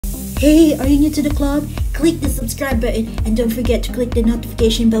Hey, are you new to the club? Click the subscribe button and don't forget to click the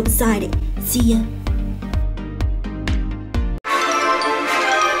notification bell beside it. See ya!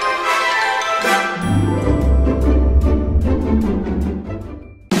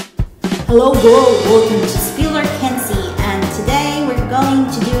 Hello world, welcome to Kenzie, and today we're going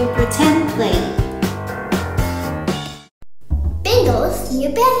to do pretend play. Bingo's in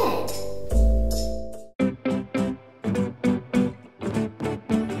your bed.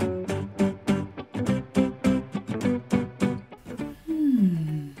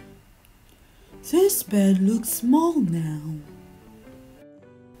 This bed looks small now.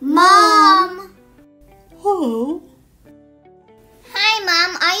 Mom! Hello? Hi,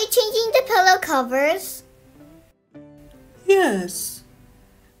 Mom. Are you changing the pillow covers? Yes.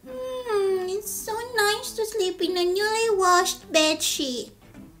 It's so nice to sleep in a newly washed bedsheet.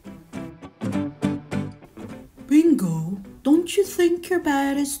 Bingo, don't you think your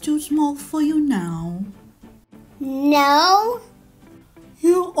bed is too small for you now? No.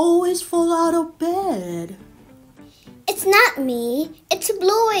 You always fall out of bed. It's not me. It's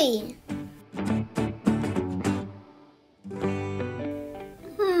Bluey.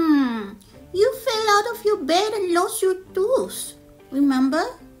 You fell out of your bed and lost your tooth. Remember?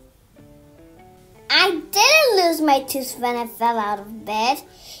 I didn't lose my tooth when I fell out of bed.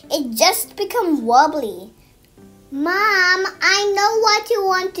 It just became wobbly. Mom, I know what you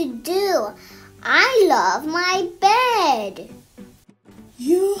want to do. I love my bed.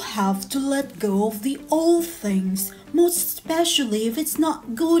 You have to let go of the old things, most especially if it's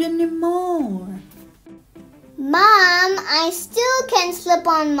not good anymore. Mom, I still can sleep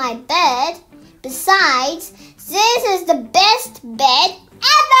on my bed. Besides, this is the best bed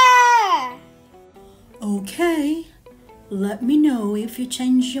ever! Okay, let me know if you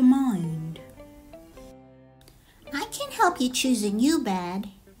change your mind. I can help you choose a new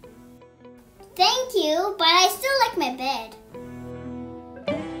bed. Thank you, but I still like my bed.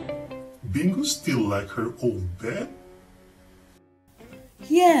 Bingo still like her old bed?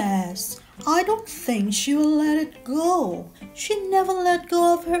 Yes, I don't think she will let it go. She never let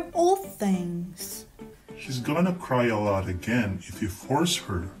go of her old things. She's gonna cry a lot again if you force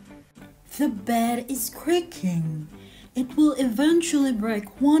her. The bed is creaking. It will eventually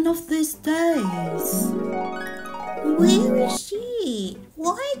break one of these days. Where is it?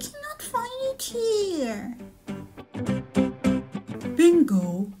 Why I cannot find it here?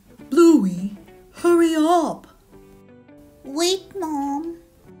 Bingo, Bluey, hurry up. Wait, Mom.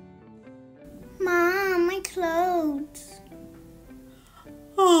 Mom, my clothes.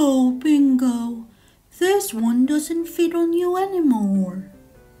 Oh, Bingo, this one doesn't fit on you anymore.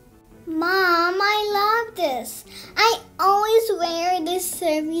 Mom, I love this. I always wear this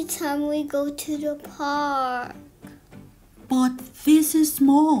every time we go to the park. But this is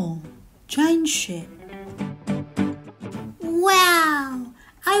small. Change it. Wow,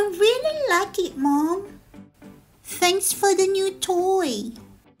 I really like it, Mom. Thanks for the new toy.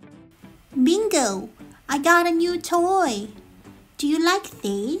 Bingo, I got a new toy. Do you like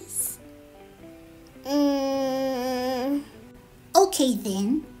this? Okay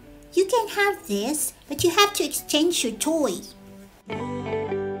then. You can have this, but you have to exchange your toy.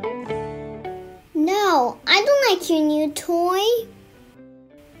 No, I don't like your new toy.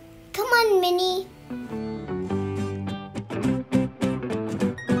 Come on, Minnie.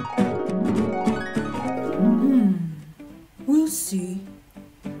 We'll see.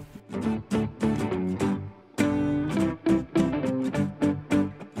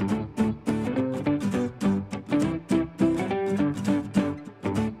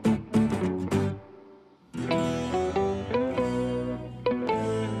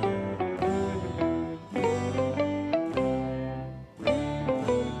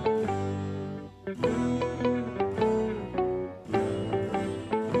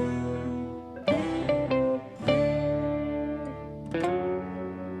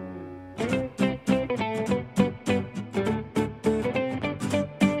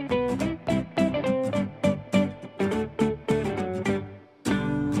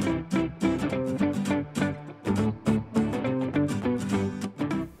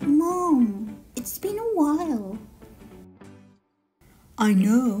 I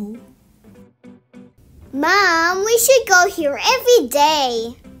know. Mom, we should go here every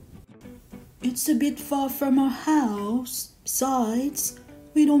day. It's a bit far from our house. Besides,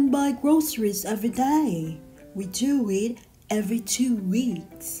 we don't buy groceries every day. We do it every 2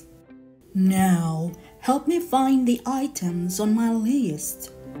 weeks. Now, help me find the items on my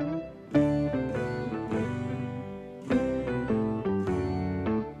list.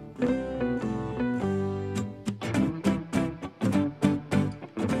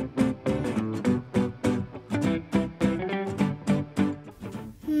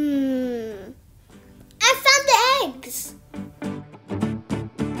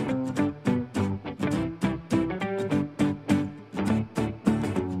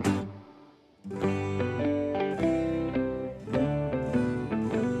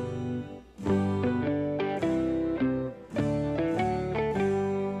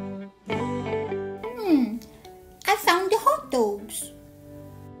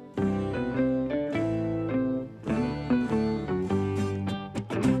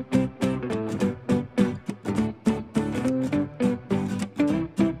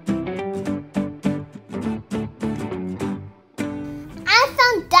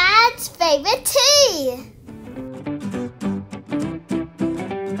 favorite tea.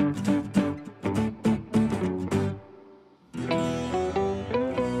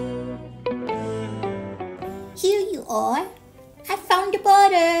 Here you are. I found the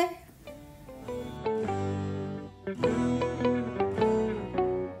butter.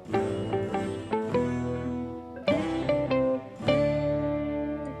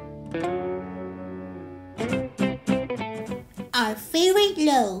 Our favorite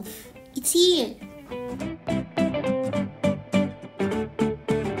loaf. It's here.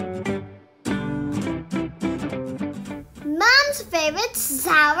 Mom's favorite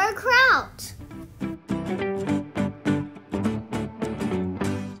sauerkraut.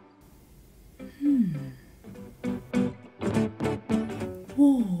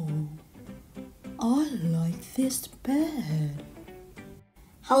 Oh, I like this bed.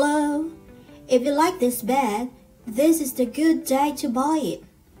 Hello. If you like this bed, this is the good day to buy it.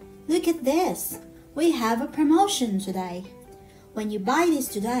 Look at this. We have a promotion today. When you buy this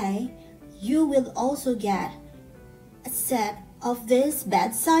today, you will also get a set of this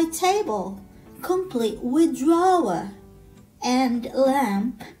bedside table, complete with drawer and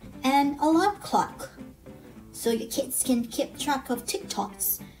lamp and alarm clock. So your kids can keep track of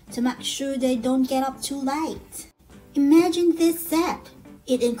TikToks to make sure they don't get up too late. Imagine this set.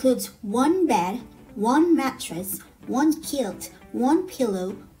 It includes one bed, one mattress, one quilt, one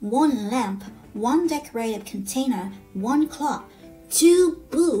pillow, one lamp, one decorative container, one clock, 2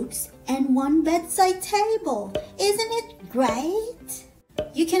 books, and one bedside table. Isn't it great?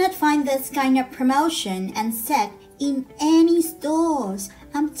 You cannot find this kind of promotion and set in any stores.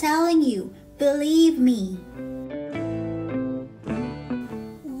 I'm telling you, believe me.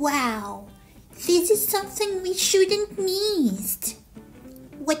 Wow, this is something we shouldn't miss.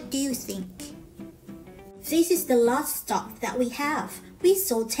 What do you think? This is the last stock that we have. We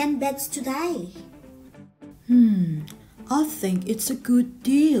sold 10 beds today. I think it's a good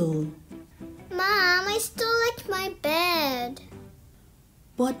deal. Mom, I still like my bed.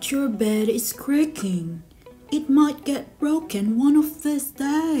 But your bed is creaking. It might get broken one of these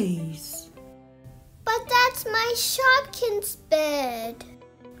days. But that's my Shopkins bed.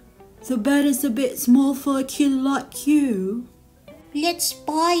 The bed is a bit small for a kid like you. Let's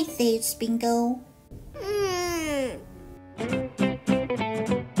buy this, Bingo.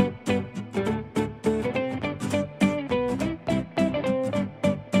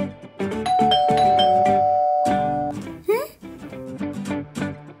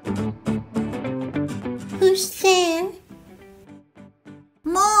 Who's there?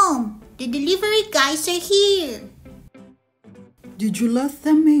 Mom, the delivery guys are here. Did you let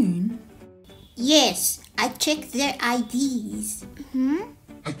them in? Yes, I checked their IDs.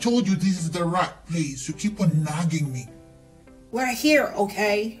 I told you this is the right place. You keep on nagging me. We're here,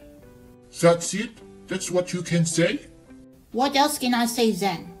 okay? That's it? That's what you can say? What else can I say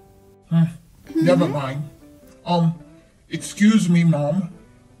then? Never mind. Excuse me, Mom.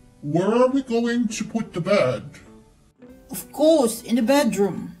 Where are we going to put the bed? Of course, in the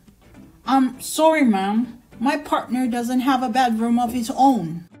bedroom. I'm sorry, ma'am. My partner doesn't have a bedroom of his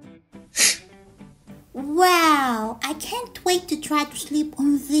own. Wow, I can't wait to try to sleep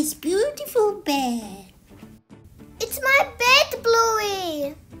on this beautiful bed. It's my bed,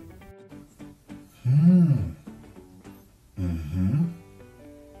 Bluey.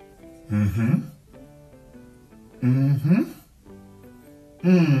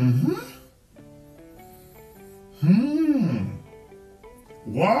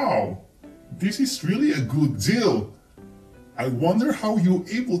 Wow, this is really a good deal. I wonder how you're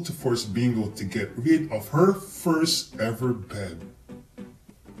able to force Bingo to get rid of her first ever bed.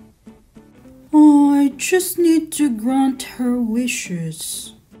 Oh, I just need to grant her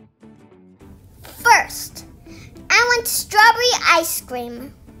wishes. First, I want strawberry ice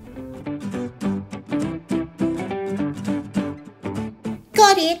cream.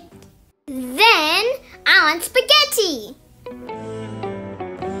 Got it. Then, I want spaghetti.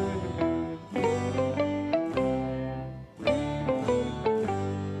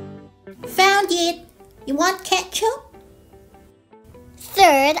 Found it. You want ketchup?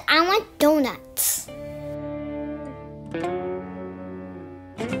 Third, I want donuts.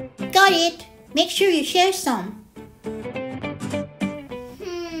 Got it. Make sure you share some.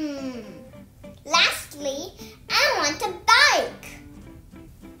 Lastly, I want a bike.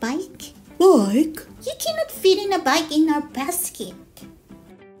 Bike? Like? You cannot fit in a bike in our basket.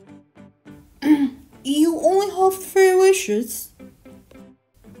 You only have 3 wishes.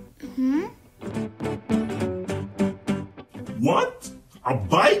 What? A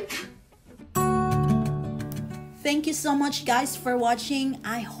bike? Thank you so much, guys, for watching.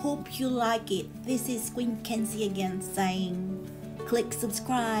 I hope you like it. This is Queen Kenzie again saying click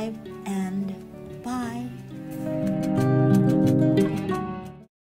subscribe and bye.